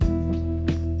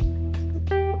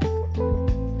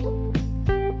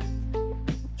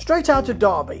straight out of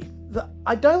Derby, that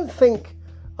I don't think,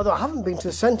 although I haven't been to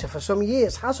the centre for some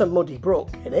years, has a Muddy Brook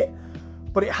in it,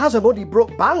 but it has a Muddy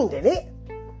Brook band in it.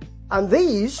 And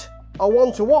these are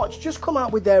one to watch, just come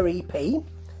out with their EP.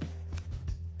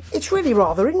 It's really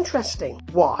rather interesting.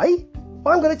 Why?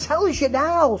 Well, I'm going to tell you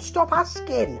now. Stop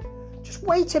asking. Just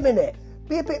wait a minute.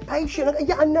 Be a bit patient.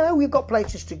 Yeah, I know we've got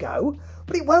places to go,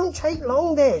 but it won't take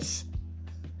long, this.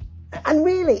 And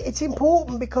really, it's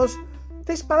important because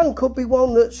this band could be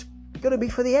one that's going to be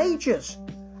for the ages.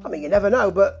 I mean, you never know,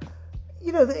 but,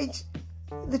 you know,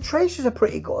 the traces are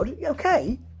pretty good.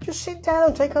 Okay, just sit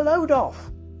down, take a load off.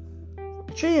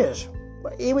 Cheers.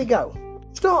 Here we go.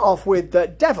 Start off with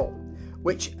Devil,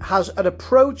 which has an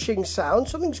approaching sound.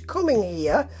 Something's coming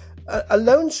here. A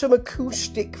lonesome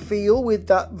acoustic feel with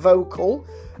that vocal.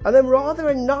 And then rather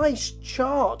a nice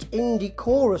chart indie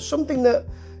chorus. Something that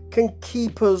can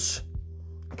keep us,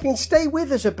 can stay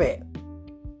with us a bit.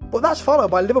 But that's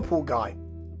followed by Liverpool Guy.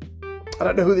 I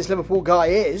don't know who this Liverpool Guy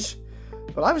is,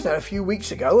 but I was there a few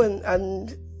weeks ago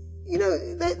and you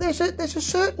know, there's a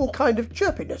certain kind of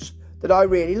chirpiness that I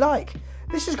really like.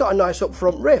 This has got a nice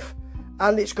upfront riff,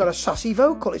 and it's got a sassy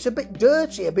vocal. It's a bit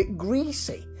dirty, a bit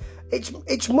greasy.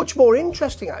 It's much more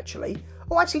interesting, actually.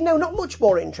 Oh, actually, no, not much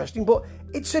more interesting, but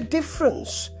it's a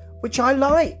difference, which I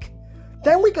like.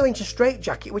 Then we go into Straight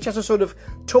Jacket, which has a sort of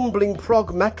tumbling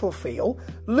prog metal feel.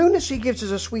 Lunacy gives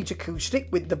us a sweet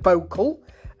acoustic with the vocal.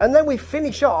 And then we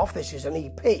finish off, this is an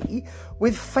EP,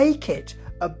 with Fake It.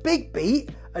 A big beat,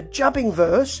 a jabbing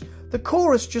verse. The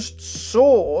chorus just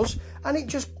soars, and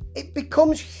it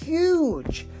becomes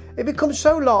huge. It becomes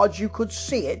so large you could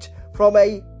see it from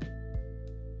a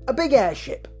big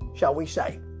airship, shall we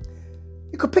say.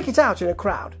 You could pick it out in a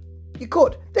crowd. You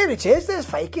could. There it is. There's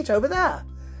Fake It over there.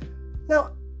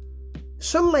 Now,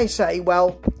 some may say,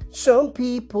 well, some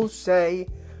may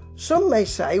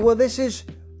say, well, this is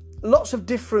lots of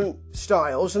different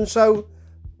styles, and so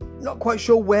not quite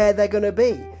sure where they're going to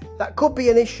be. That could be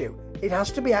an issue. It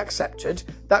has to be accepted.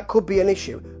 That could be an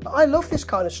issue. But I love this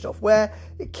kind of stuff where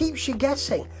it keeps you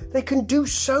guessing. They can do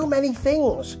so many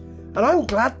things, and I'm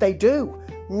glad they do.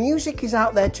 Music is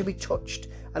out there to be touched,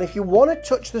 and if you want to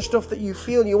touch the stuff that you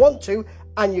feel you want to,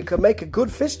 and you can make a good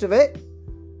fist of it,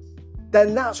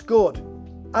 then that's good.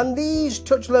 And these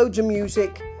touch loads of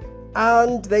music,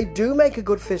 and they do make a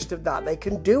good fist of that. They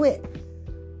can do it.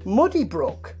 Muddy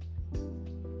Brook.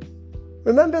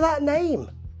 Remember that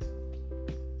name.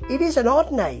 It is an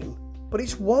odd name, but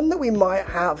it's one that we might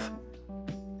have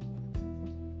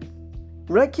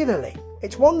regularly.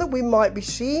 It's one that we might be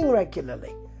seeing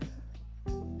regularly.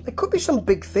 There could be some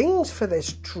big things for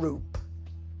this troupe.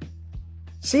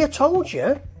 See, I told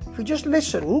you, if you just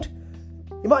listened,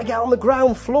 you might get on the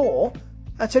ground floor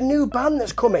at a new band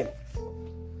that's coming.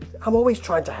 I'm always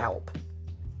trying to help.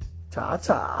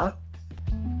 Ta-ta.